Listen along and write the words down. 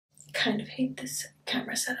kind of hate this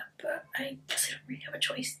camera setup, but I guess I don't really have a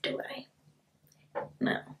choice, do I?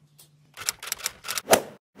 No.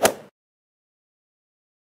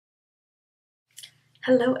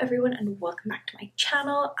 Hello everyone and welcome back to my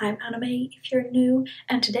channel. I'm Anime if you're new,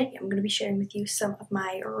 and today I'm going to be sharing with you some of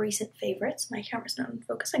my recent favorites. My camera's not in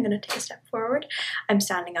focus, I'm going to take a step forward. I'm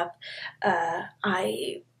standing up.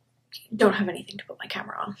 I don't have anything to put my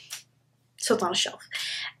camera on, so it's on a shelf.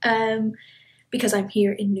 Because I'm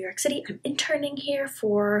here in New York City. I'm interning here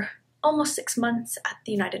for almost 6 months at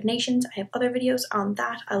the United Nations. I have other videos on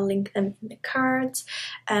that. I'll link them in the cards,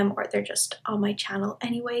 or they're just on my channel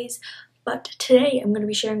anyways. But today I'm going to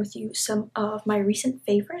be sharing with you some of my recent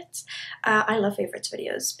favorites. I love favorites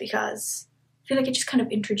videos because I feel like it just kind of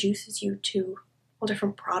introduces you to all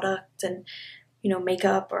different products and, you know,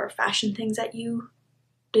 makeup or fashion things that you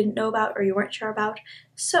didn't know about or you weren't sure about.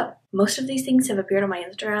 So most of these things have appeared on my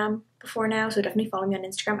Instagram before now, so definitely follow me on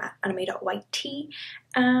Instagram at anime.yt.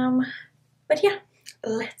 But yeah,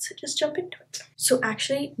 let's just jump into it. So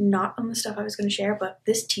actually not on the stuff I was going to share, but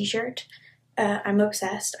this t-shirt, I'm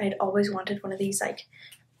obsessed. I'd always wanted one of these like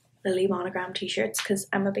Lily monogram t-shirts because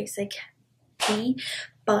I'm a basic P,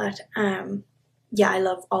 but yeah, I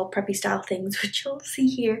love all preppy style things, which you'll see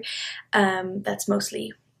here. That's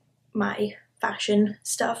mostly my fashion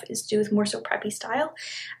stuff, is to do with more so preppy style.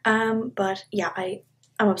 But yeah,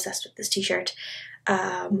 I'm obsessed with this t-shirt.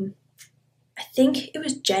 I think it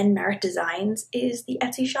was Jen Merritt Designs is the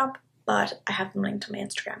Etsy shop, but I have them linked on my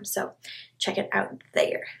Instagram, so check it out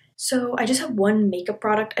there. So I just have one makeup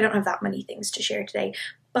product. I don't have that many things to share today,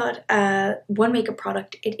 but one makeup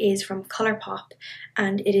product. It is from Colourpop,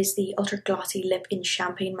 and it is the Ultra Glossy Lip in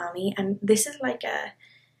Champagne Mammy, and this is like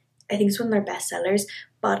I think it's one of their best sellers,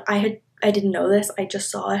 but I didn't know this. I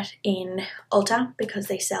just saw it in Ulta because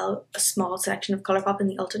they sell a small selection of Colourpop in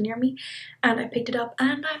the Ulta near me, and I picked it up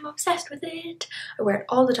and I'm obsessed with it. I wear it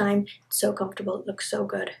all the time. It's so comfortable. It looks so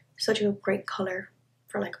good. Such a great colour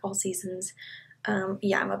for like all seasons.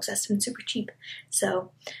 Yeah, I'm obsessed and super cheap.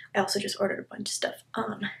 So I also just ordered a bunch of stuff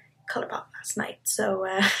on Colourpop last night. So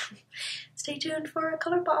stay tuned for a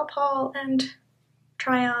Colourpop haul and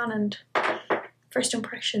try on and first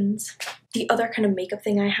impressions. The other kind of makeup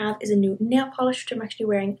thing I have is a new nail polish, which I'm actually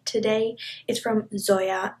wearing today. It's from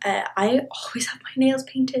Zoya. I always have my nails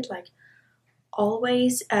painted, like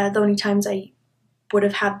always. The only times I would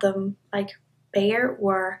have had them like bare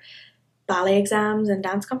were ballet exams and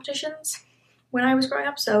dance competitions when I was growing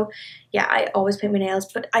up. So yeah, I always paint my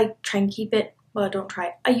nails, but I try and keep it, well, I don't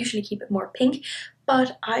try, I usually keep it more pink.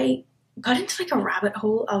 But I got into like a rabbit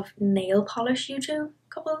hole of nail polish YouTube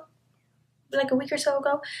like a week or so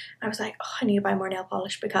ago. I was like, oh, I need to buy more nail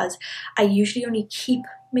polish because I usually only keep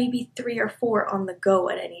maybe 3 or 4 on the go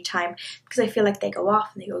at any time because I feel like they go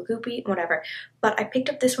off and they go goopy and whatever. But I picked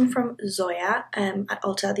up this one from Zoya at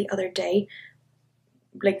Ulta the other day,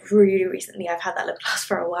 like really recently. I've had that lip gloss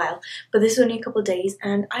for a while, but this is only a couple of days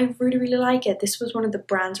and I really like it. This was one of the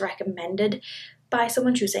brands recommended by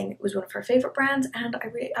someone. She was saying it was one of her favorite brands, and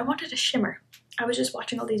I wanted a shimmer. I was just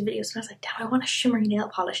watching all these videos and I was like, damn, I want a shimmery nail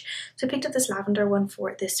polish. So I picked up this lavender one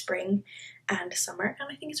for this spring and summer, and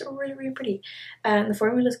I think it's really pretty. And the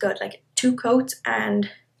formula is good, like 2 coats and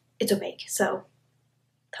it's opaque, so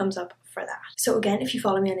thumbs up for that. So again, if you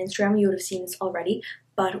follow me on Instagram, you would have seen this already,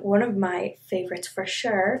 but one of my favorites for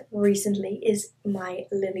sure recently is my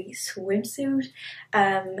Lily swimsuit.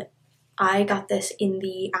 I got this in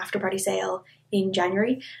the after party sale in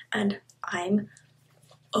January and I'm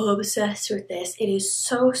obsessed with this. It is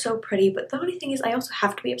so pretty, but the only thing is I also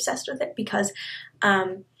have to be obsessed with it because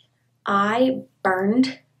I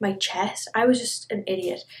burned my chest. I was just an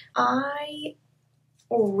idiot. I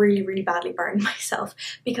really badly burned myself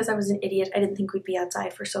because I was an idiot. I didn't think we'd be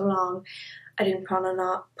outside for so long. I didn't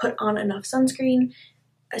put on enough sunscreen.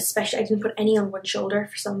 Especially, I didn't put any on one shoulder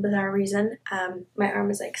for some bizarre reason. My arm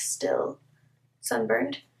is like still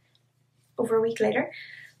sunburned over a week later,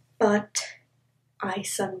 but I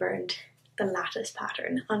sunburned the lattice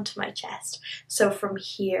pattern onto my chest. So from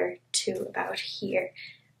here to about here,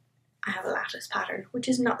 I have a lattice pattern, which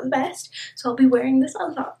is not the best. So I'll be wearing this a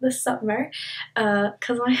lot this summer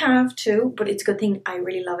because I have to, but it's a good thing. I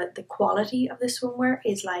really love it. The quality of this swimwear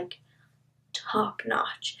is like top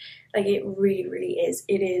notch. Like it really is.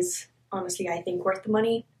 It is honestly, I think, worth the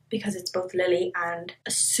money because it's both Lily and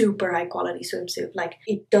a super high quality swimsuit. Like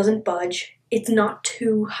it doesn't budge. It's not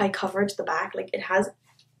too high coverage at the back. Like it has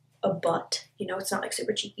a butt, you know, it's not like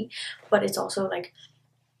super cheeky, but it's also like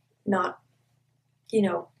not, you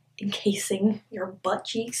know, encasing your butt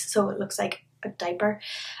cheeks so it looks like a diaper.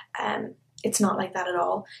 It's not like that at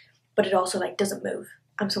all, but it also like doesn't move.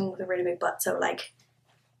 I'm someone with a really big butt, so like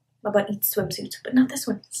My butt eats swimsuits, but not this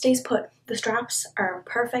one. It stays put. The straps are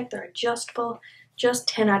perfect. They're adjustable. Just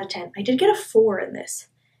 10 out of 10. I did get a 4 in this.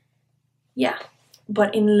 Yeah,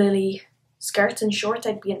 but in Lily skirts and shorts,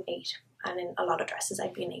 I'd be an 8. And in a lot of dresses,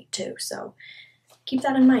 I'd be an 8 too. So keep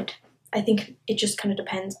that in mind. I think it just kind of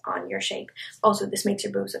depends on your shape. Also, this makes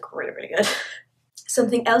your boobs look really, really good.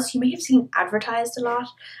 Something else you may have seen advertised a lot.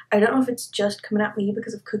 I don't know if it's just coming at me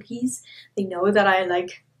because of cookies. They know that I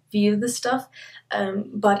like view the stuff.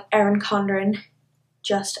 But Erin Condren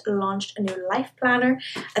just launched a new life planner.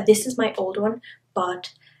 This is my old one,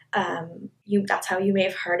 but that's how you may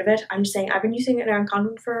have heard of it. I'm just saying I've been using Erin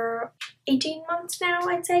Condren for 18 months now,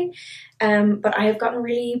 I'd say. But I have gotten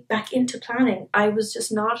really back into planning. I was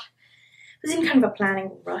in kind of a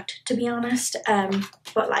planning rut, to be honest.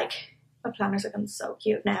 But like, my planner's looking so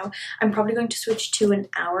cute now. I'm probably going to switch to an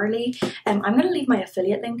hourly. I'm going to leave my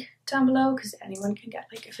affiliate link down below because anyone can get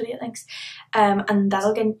like affiliate links. And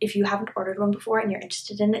that'll get, if you haven't ordered one before and you're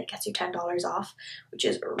interested in it, it gets you $10 off, which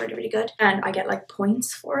is really, really good. And I get like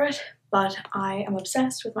points for it. But I am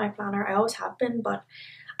obsessed with my planner. I always have been, but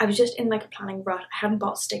I was just in like a planning rut. I hadn't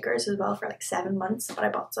bought stickers as well for like 7 months, but I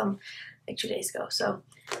bought some like 2 days ago. So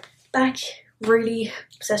back, really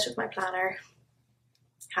obsessed with my planner.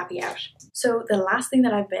 Happy out. So the last thing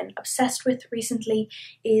that I've been obsessed with recently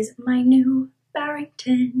is my new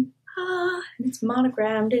Barrington. And it's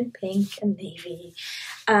monogrammed in pink and navy.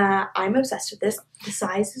 I'm obsessed with this. The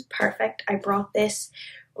size is perfect. I brought this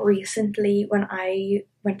recently when I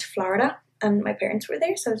went to Florida and my parents were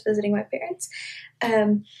there, so I was visiting my parents.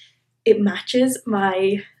 It matches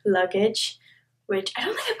my luggage, which I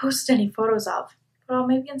don't think I posted any photos of, but I'll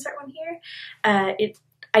maybe insert one here.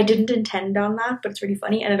 I didn't intend on that, but it's really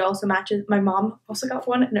funny, and it also matches, my mom also got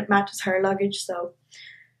one and it matches her luggage, so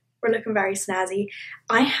we're looking very snazzy.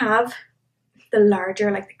 I have the larger,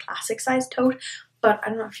 like the classic size tote, but I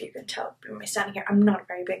don't know if you can tell by me standing here, I'm not a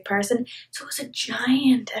very big person, so it's a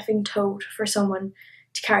giant effing tote for someone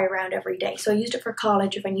to carry around every day. So I used it for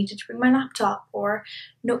college if I needed to bring my laptop or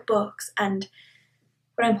notebooks, and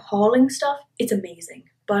when I'm hauling stuff, it's amazing.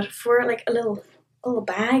 But for like a little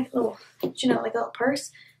bag, like a little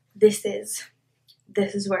purse, this is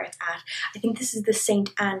where it's at. I think this is the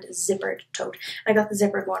Saint Anne zippered tote. I got the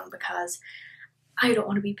zippered one because I don't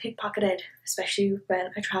want to be pickpocketed, especially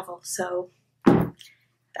when I travel, so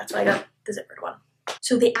that's why I got the zippered one.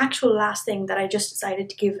 So the actual last thing that I just decided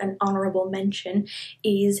to give an honorable mention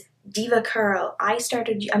is DevaCurl.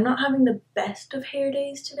 I'm not having the best of hair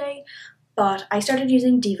days today, but I started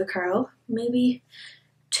using DevaCurl maybe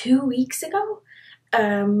 2 weeks ago.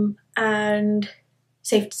 And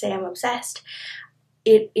safe to say I'm obsessed.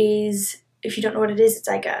 It is, if you don't know what it is, it's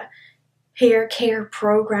like a hair care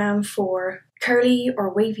program for curly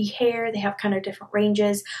or wavy hair. They have kind of different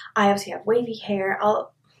ranges. I obviously have wavy hair.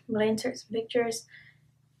 I'll insert some pictures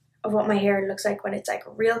of what my hair looks like when it's like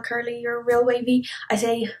real curly or real wavy. I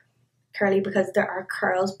say curly because there are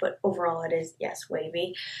curls, but overall it is, yes,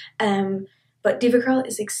 wavy. But DevaCurl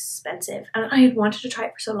is expensive, and I had wanted to try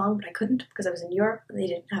it for so long, but I couldn't because I was in Europe and they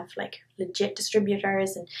didn't have like legit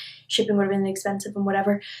distributors and shipping would have been expensive and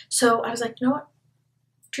whatever. So I was like, you know what,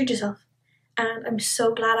 treat yourself. And I'm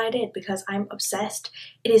so glad I did because I'm obsessed.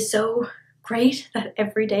 It is so great that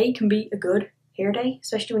every day can be a good hair day,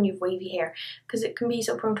 especially when you have wavy hair, because it can be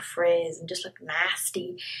so prone to frizz and just look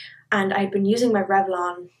nasty. And I'd been using my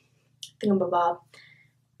Revlon thingamabob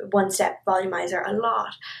One Step Volumizer a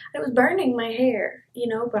lot. And it was burning my hair, you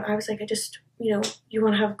know, but I was like, you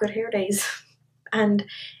want to have good hair days. And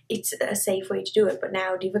it's a safe way to do it. But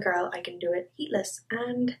now DevaCurl, I can do it heatless.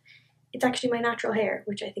 And it's actually my natural hair,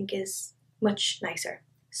 which I think is much nicer.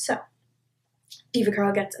 So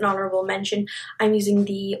DevaCurl gets an honorable mention. I'm using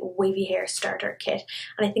the Wavy Hair Starter Kit.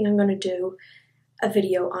 And I think I'm going to do a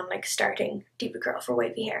video on like starting DevaCurl for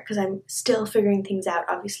wavy hair because I'm still figuring things out.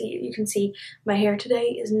 Obviously, you can see my hair today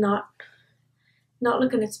is not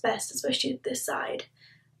looking its best, especially this side.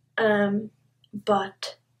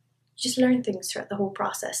 But you just learn things throughout the whole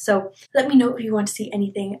process. So let me know if you want to see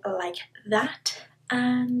anything like that.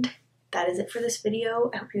 And that is it for this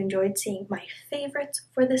video. I hope you enjoyed seeing my favorites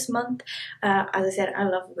for this month. As I said, I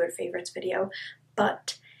love a good favorites video.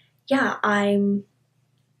 But yeah, I'm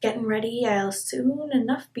getting ready. I'll soon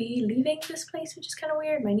enough be leaving this place, which is kind of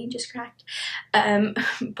weird. My knee just cracked.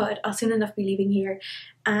 But I'll soon enough be leaving here,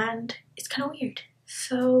 and it's kind of weird.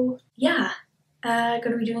 So yeah,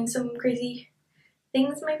 gonna be doing some crazy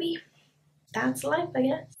things maybe. That's life, I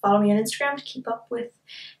guess. Follow me on Instagram to keep up with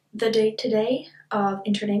the day-to-day of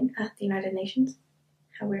interning at the United Nations.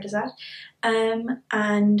 How weird is that?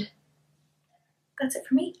 And that's it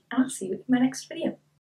for me. I'll see you in my next video.